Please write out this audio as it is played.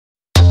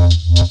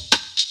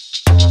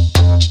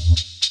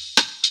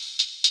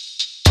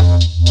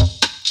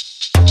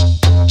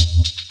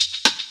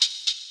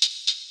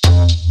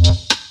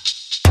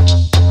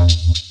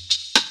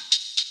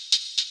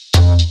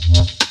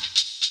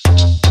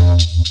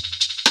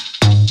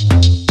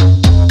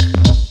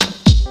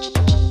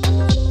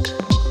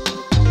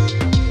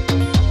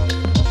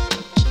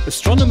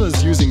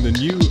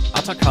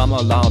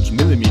Atacama Large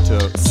Millimeter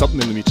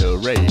Submillimeter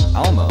Array,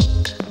 ALMA,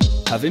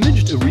 have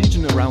imaged a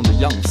region around a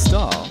young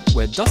star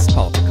where dust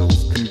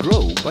particles can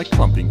grow by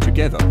clumping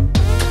together.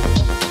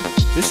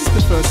 This is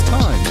the first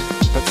time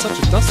that such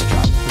a dust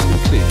trap has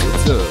been clearly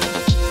observed.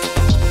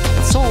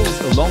 It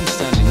solves a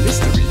long-standing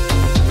mystery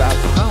about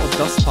how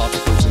dust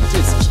particles and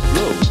disks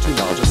grow to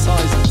larger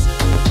sizes,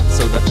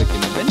 so that they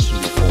can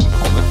eventually form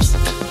comets,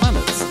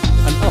 planets,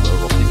 and other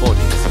rocky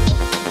bodies.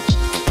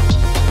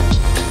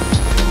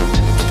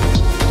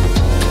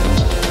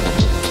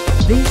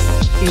 This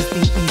is the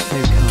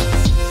ESO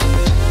cast.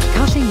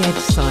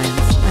 Cutting-edge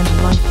science and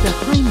life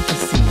behind the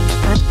scenes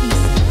at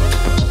ESO,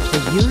 the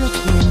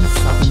European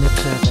Southern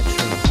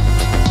Observatory.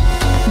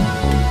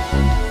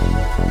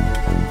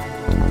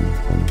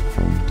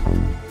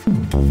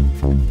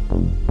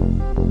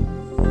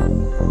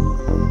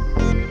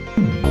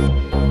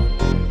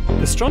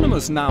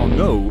 Astronomers now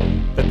know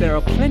that there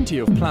are plenty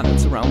of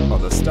planets around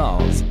other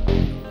stars.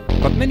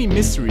 But many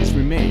mysteries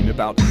remain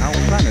about how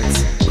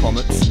planets,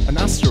 comets, and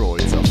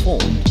asteroids are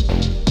formed.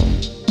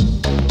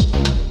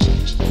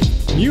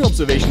 New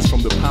observations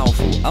from the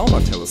powerful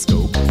ALMA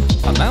telescope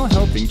are now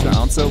helping to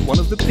answer one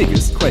of the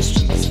biggest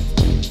questions.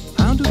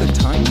 How do the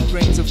tiny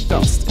grains of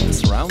dust in the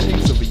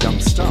surroundings of a young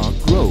star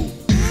grow?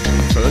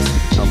 First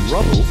become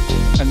rubble,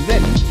 and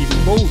then even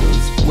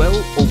boulders well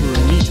over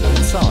a meter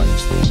in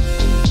size.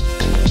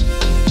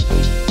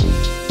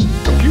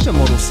 Computer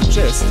models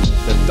suggest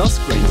that dust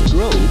grains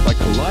grow by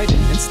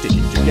colliding and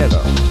sticking together.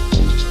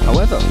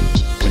 However,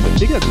 when the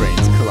bigger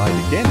grains collide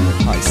again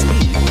at high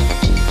speed,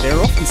 they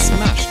are often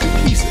smashed to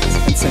pieces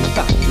and sent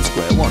back to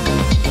square one.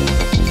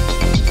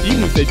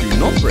 Even if they do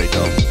not break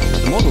up,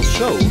 the models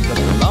show that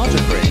the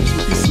larger grains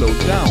would be slowed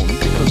down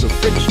because of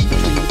friction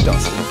between the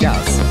dust and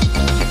gas,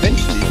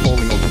 eventually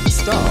falling onto the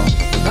star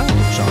without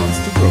a chance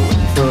to grow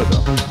any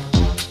further.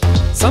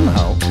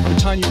 Somehow, the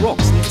tiny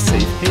rocks need a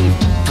safe haven,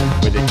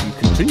 where they can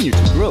continue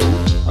to grow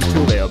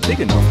until they are big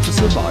enough to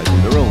survive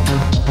on their own.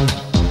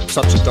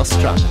 Such a dust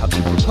trap had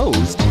been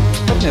proposed,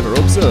 but never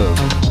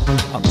observed,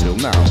 until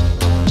now.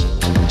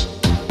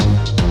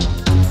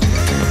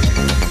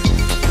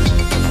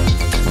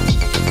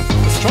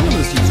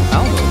 Astronomers use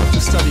ALMA to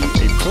study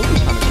a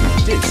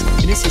protoplanetary disk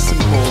in a system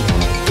called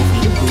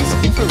Ophiuchus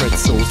Infrared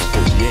Source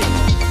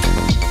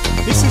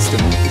 48. This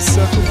system is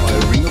circled by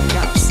a ring of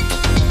gas,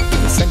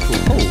 with a central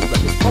hole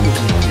that was probably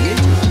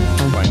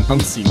created by an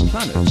unseen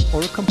planet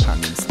or a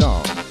companion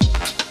star.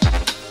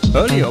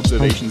 Earlier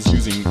observations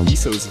using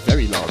ESO's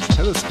Very Large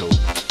Telescope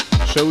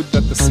showed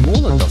that the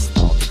smaller dust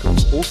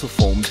particles also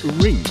formed a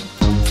ring.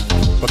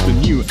 But the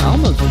new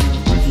ALMA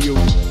view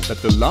revealed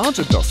that the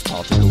larger dust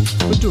particles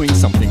were doing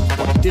something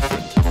quite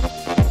different.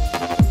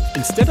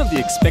 Instead of the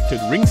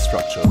expected ring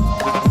structure,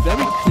 a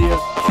very clear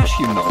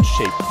cashew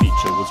nut-shaped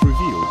feature was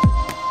revealed.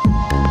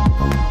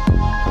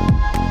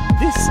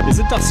 This is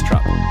a dust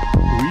trap, a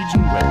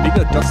region where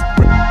bigger dust